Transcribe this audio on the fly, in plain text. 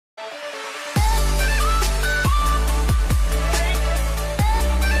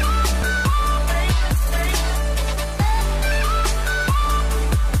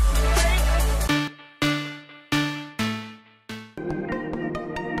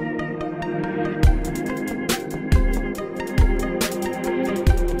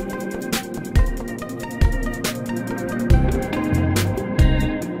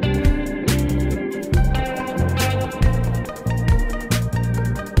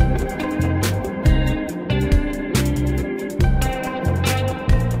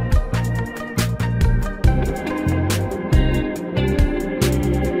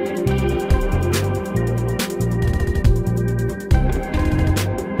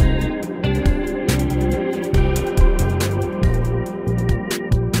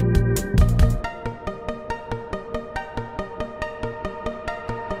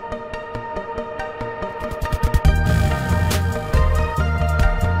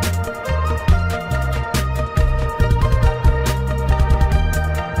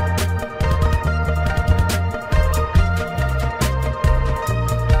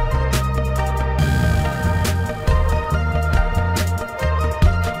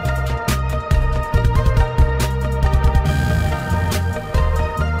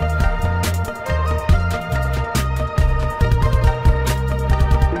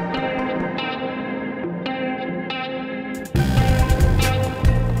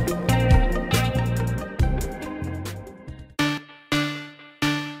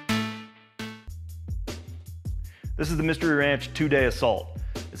This is the Mystery Ranch 2-Day Assault.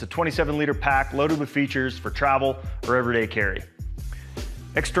 It's a 27-liter pack loaded with features for travel or everyday carry.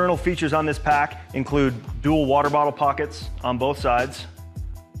 External features on this pack include dual water bottle pockets on both sides,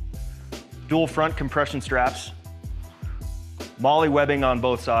 dual front compression straps, MOLLE webbing on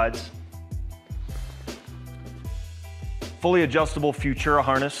both sides, fully adjustable Futura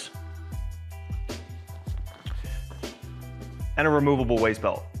harness, and a removable waist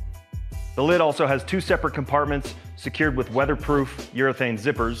belt. The lid also has 2 separate compartments secured with weatherproof urethane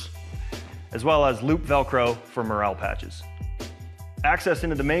zippers, as well as loop Velcro for morale patches. Access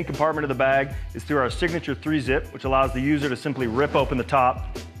into the main compartment of the bag is through our signature 3-zip, which allows the user to simply rip open the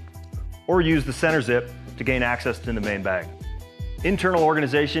top or use the center zip to gain access to the main bag. Internal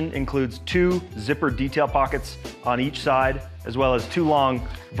organization includes 2 zipper detail pockets on each side, as well as 2 long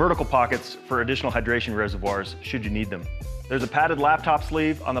vertical pockets for additional hydration reservoirs should you need them. There's a padded laptop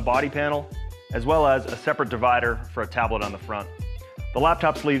sleeve on the body panel, as well as a separate divider for a tablet on the front. The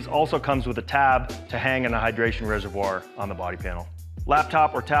laptop sleeves also comes with a tab to hang in a hydration reservoir on the body panel.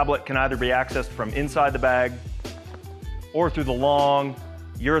 Laptop or tablet can either be accessed from inside the bag or through the long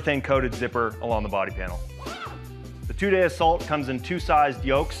urethane-coated zipper along the body panel. The 2-Day Assault comes in 2 sized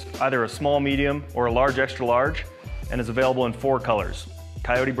yokes, either a small medium or a large extra large, and is available in 4 colors: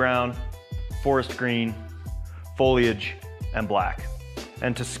 coyote brown, forest green, foliage, and black.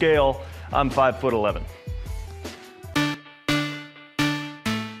 And to scale, I'm 5'11".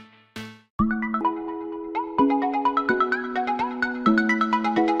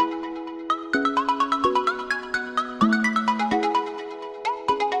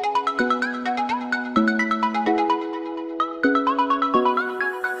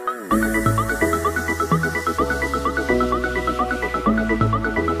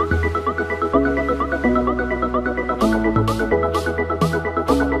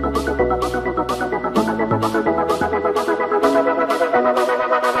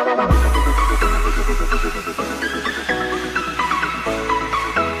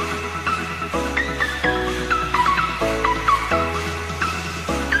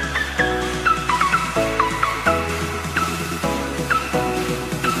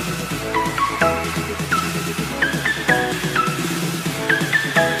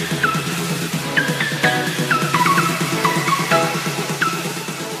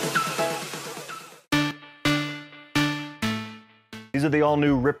 These are the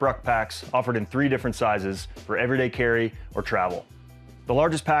all-new Ruck packs offered in 3 different sizes for everyday carry or travel. The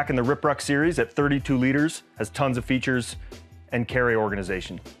largest pack in the Ruck series at 32 liters has tons of features and carry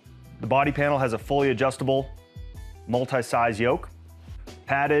organization. The body panel has a fully adjustable multi-size yoke,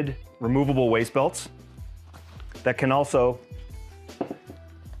 padded removable waist belts that can also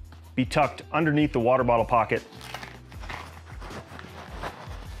be tucked underneath the water bottle pocket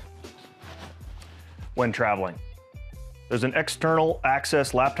when traveling. There's an external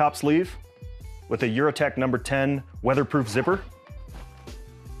access laptop sleeve with a Eurotech number 10 weatherproof zipper,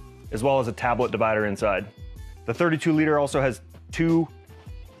 as well as a tablet divider inside. The 32-liter also has 2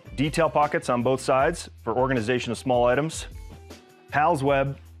 detail pockets on both sides for organization of small items, PALS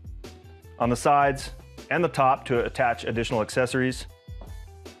web on the sides and the top to attach additional accessories,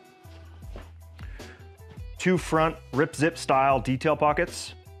 2 front rip-zip style detail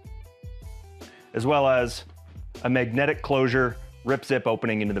pockets, as well as a magnetic closure rip-zip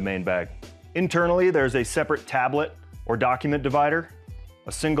opening into the main bag. Internally, there's a separate tablet or document divider,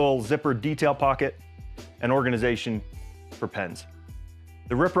 a single zipper detail pocket, and organization for pens.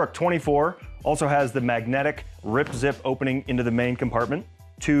 The Ruck 24 also has the magnetic rip-zip opening into the main compartment,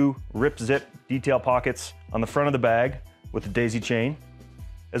 2 rip-zip detail pockets on the front of the bag with a daisy chain,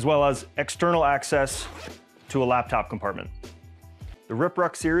 as well as external access to a laptop compartment. The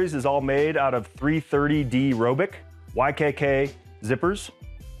Ruck series is all made out of 330D Robic YKK zippers,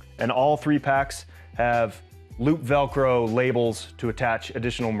 and all 3 packs have loop Velcro labels to attach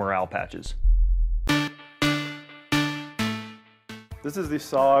additional morale patches. This is the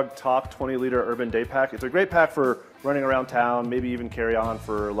SOG Top 20-liter Urban Day Pack. It's a great pack for running around town, maybe even carry on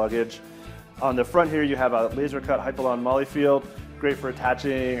for luggage. On the front here you have a laser cut Hypalon MOLLE field, great for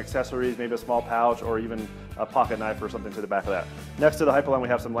attaching accessories, maybe a small pouch or even a pocket knife or something to the back of that. Next to the Hypalon we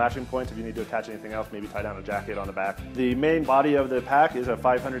have some lashing points if you need to attach anything else, maybe tie down a jacket on the back. The main body of the pack is a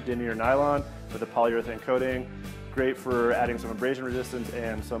 500 denier nylon with a polyurethane coating. Great for adding some abrasion resistance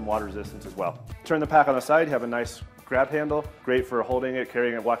and some water resistance as well. Turn the pack on the side, you have a nice grab handle, great for holding it,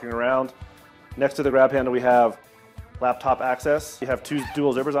 carrying it, walking around. Next to the grab handle we have laptop access. You have 2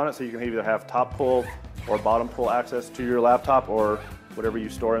 dual zippers on it, so you can either have top pull or bottom pull access to your laptop or whatever you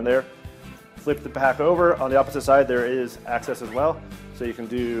store in there. Flip the pack over. On the opposite side there is access as well, so you can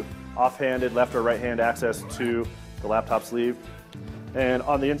do offhanded left or right hand access to the laptop sleeve. And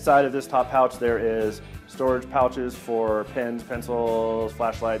on the inside of this top pouch, there is storage pouches for pens, pencils,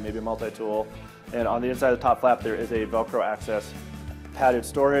 flashlight, maybe a multi-tool. And on the inside of the top flap, there is a Velcro access padded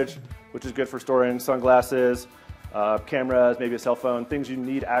storage, which is good for storing sunglasses, cameras, maybe a cell phone, things you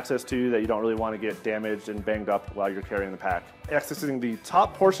need access to that you don't really want to get damaged and banged up while you're carrying the pack. Accessing the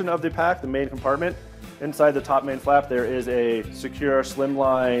top portion of the pack, the main compartment, inside the top main flap, there is a secure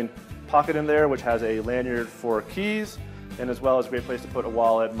slimline pocket in there, which has a lanyard for keys, and as well as a great place to put a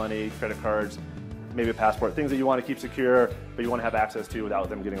wallet, money, credit cards, maybe a passport, things that you want to keep secure, but you want to have access to without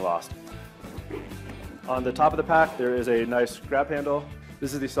them getting lost. On the top of the pack, there is a nice grab handle.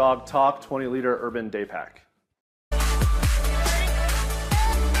 This is the SOG Top 20 Liter Urban Day Pack.